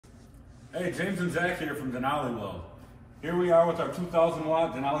Hey, James and Zach here from Denaliweld. Here we are with our 2,000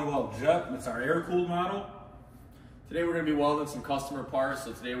 watt Denaliweld jet. It's our air-cooled model. Today we're going to be welding some customer parts.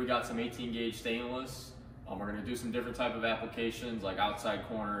 So today we got some 18 gauge stainless. We're going to do some different type of applications like outside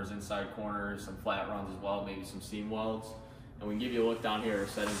corners, inside corners, some flat runs as well, maybe some seam welds. And we can give you a look down here at our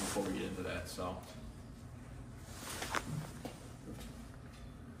settings before we get into that. So,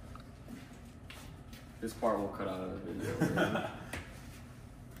 this part will cut out of the video.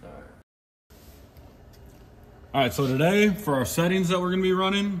 Alright, so today for our settings that we're going to be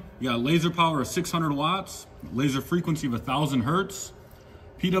running, we got laser power of 600 watts, laser frequency of 1,000 hertz,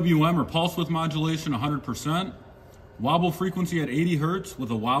 PWM or pulse width modulation 100%, wobble frequency at 80 hertz with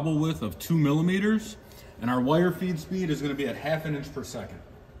a wobble width of 2 millimeters, and our wire feed speed is going to be at 1/2 inch per second.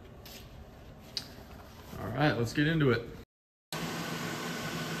 All right, let's get into it.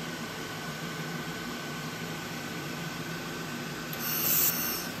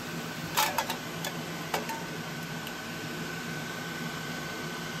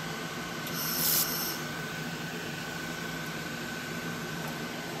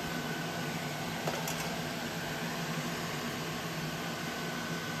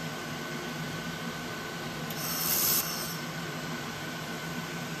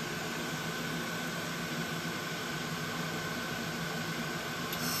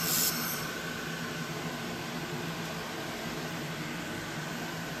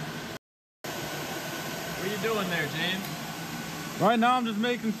 What are you doing there, James? Right now I'm just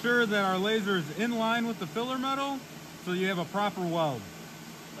making sure that our laser is in line with the filler metal so you have a proper weld.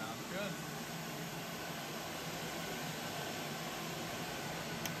 Sounds good.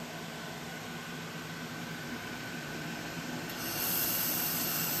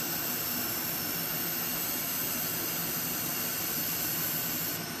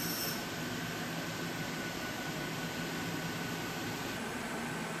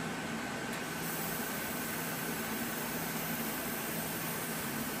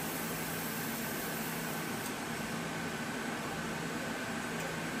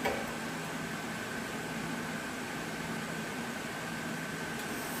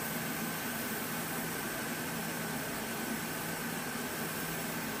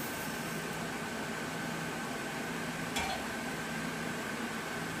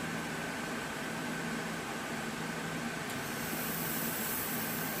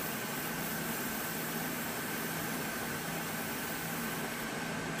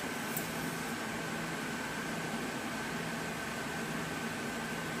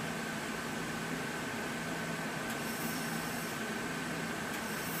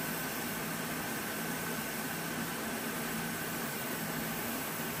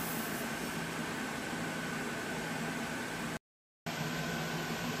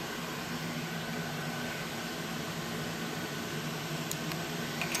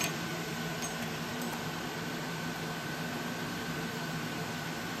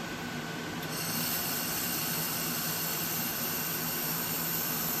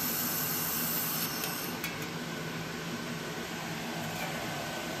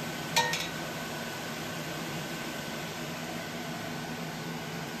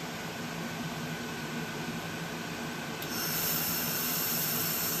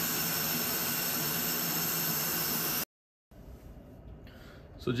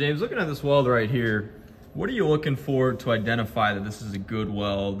 So James, looking at this weld right here, what are you looking for to identify that this is a good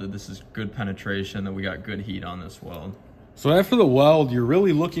weld, that this is good penetration, that we got good heat on this weld? So after the weld, you're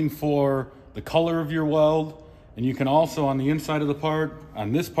really looking for the color of your weld, and you can also on the inside of the part,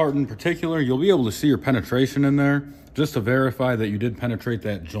 on this part in particular, you'll be able to see your penetration in there just to verify that you did penetrate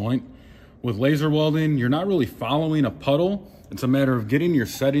that joint. With laser welding, you're not really following a puddle. It's a matter of getting your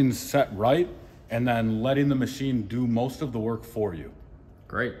settings set right and then letting the machine do most of the work for you.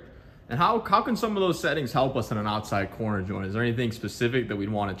 Great. And how can some of those settings help us in an outside corner joint? Is there anything specific that we'd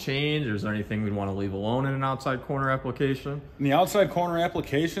want to change, or is there anything we'd want to leave alone in an outside corner application? In the outside corner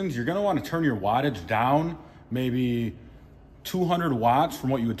applications, you're going to want to turn your wattage down maybe 200 watts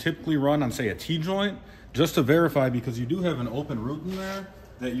from what you would typically run on, say, a T-joint, just to verify, because you do have an open root in there,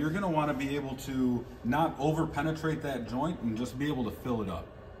 that you're going to want to be able to not over-penetrate that joint and just be able to fill it up.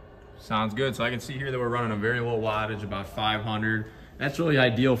 Sounds good. So I can see here that we're running a very low wattage, about 500. That's really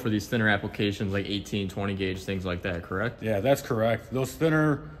ideal for these thinner applications like 18, 20 gauge, things like that, correct? Yeah, that's correct. Those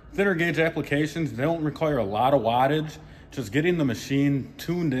thinner gauge applications, they don't require a lot of wattage, just getting the machine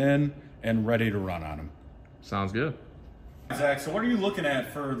tuned in and ready to run on them. Sounds good. Zach, so what are you looking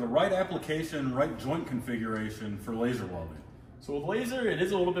at for the right application, right joint configuration for laser welding? So with laser, it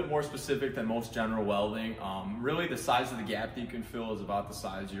is a little bit more specific than most general welding. Really, the size of the gap that you can fill is about the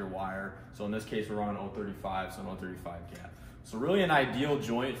size of your wire. So in this case, we're running 035, so an 035 gap. So really an ideal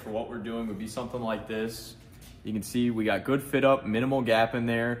joint for what we're doing would be something like this. You can see we got good fit up, minimal gap in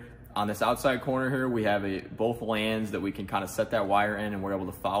there. On this outside corner here, we have both lands that we can kind of set that wire in, and we're able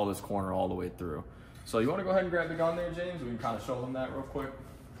to follow this corner all the way through. So you want to go ahead and grab the gun there, James? We can kind of show them that real quick.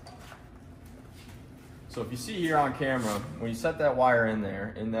 So if you see here on camera, when you set that wire in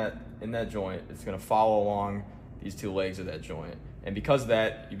there, in that joint, it's going to follow along these two legs of that joint. And because of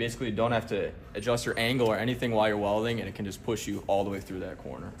that, you basically don't have to adjust your angle or anything while you're welding, and it can just push you all the way through that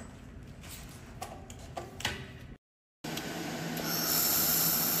corner.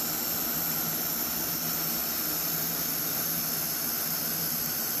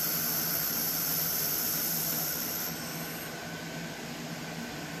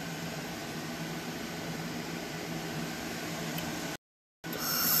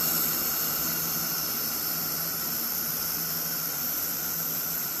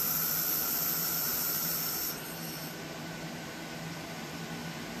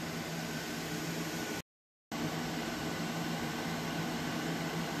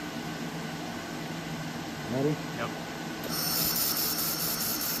 Ready? Yep.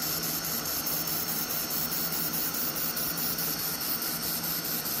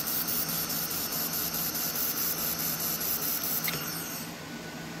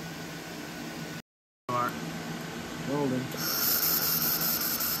 Welding.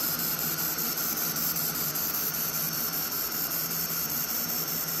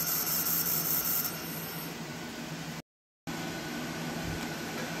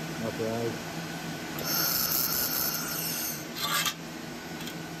 Upright.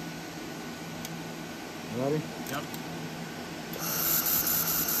 Ready? Yep.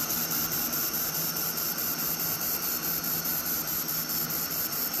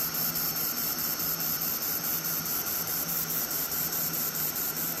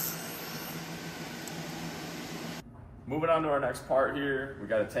 Moving on to our next part here, we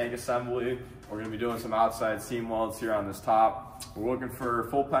got a tank assembly. We're going to be doing some outside seam welds here on this top. We're looking for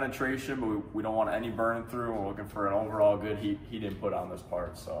full penetration, but we don't want any burning through. We're looking for an overall good heat input on this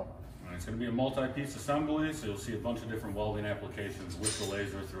part. So It's going to be a multi-piece assembly, so you'll see a bunch of different welding applications with the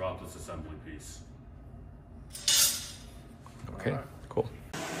laser throughout this assembly piece. okay, right. Cool.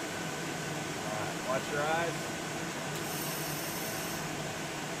 Watch your eyes.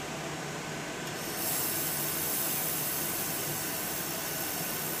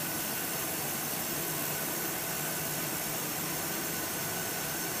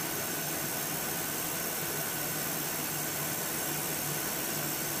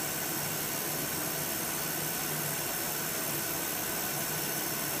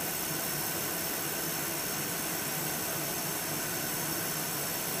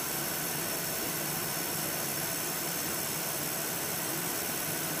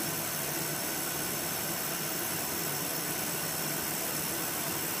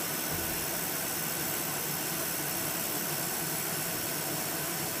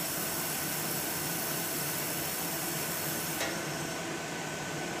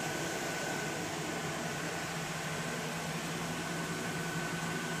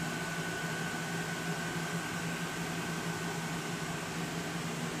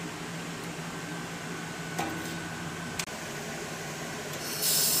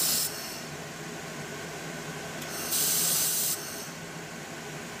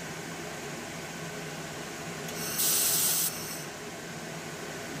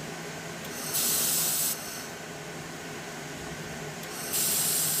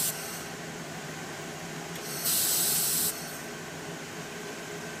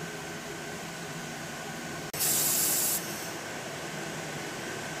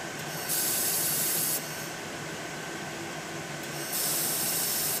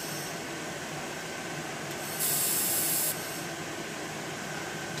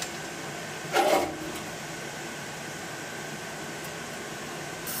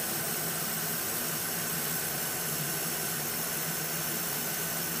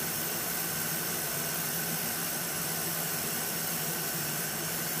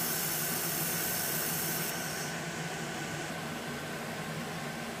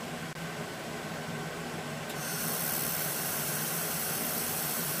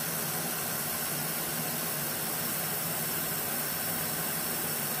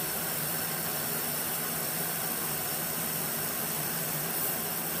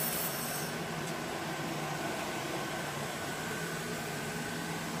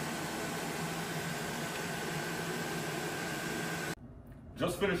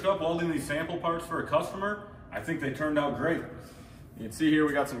 Just finished up welding these sample parts for a customer. I think they turned out great. You can see here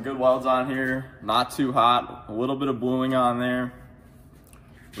we got some good welds on here. Not too hot, a little bit of bluing on there.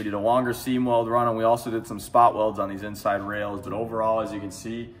 We did a longer seam weld run, and we also did some spot welds on these inside rails. But overall, as you can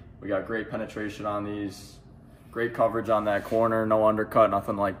see, we got great penetration on these, great coverage on that corner, no undercut,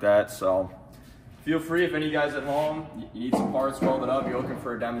 nothing like that. So feel free, if any of you guys at home, you need some parts welded up, you're looking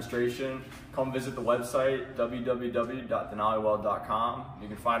for a demonstration, come visit the website, www.denaliweld.com. You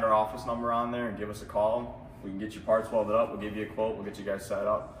can find our office number on there and give us a call. We can get your parts welded up, we'll give you a quote, we'll get you guys set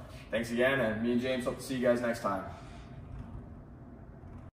up. Thanks again, and me and James hope to see you guys next time.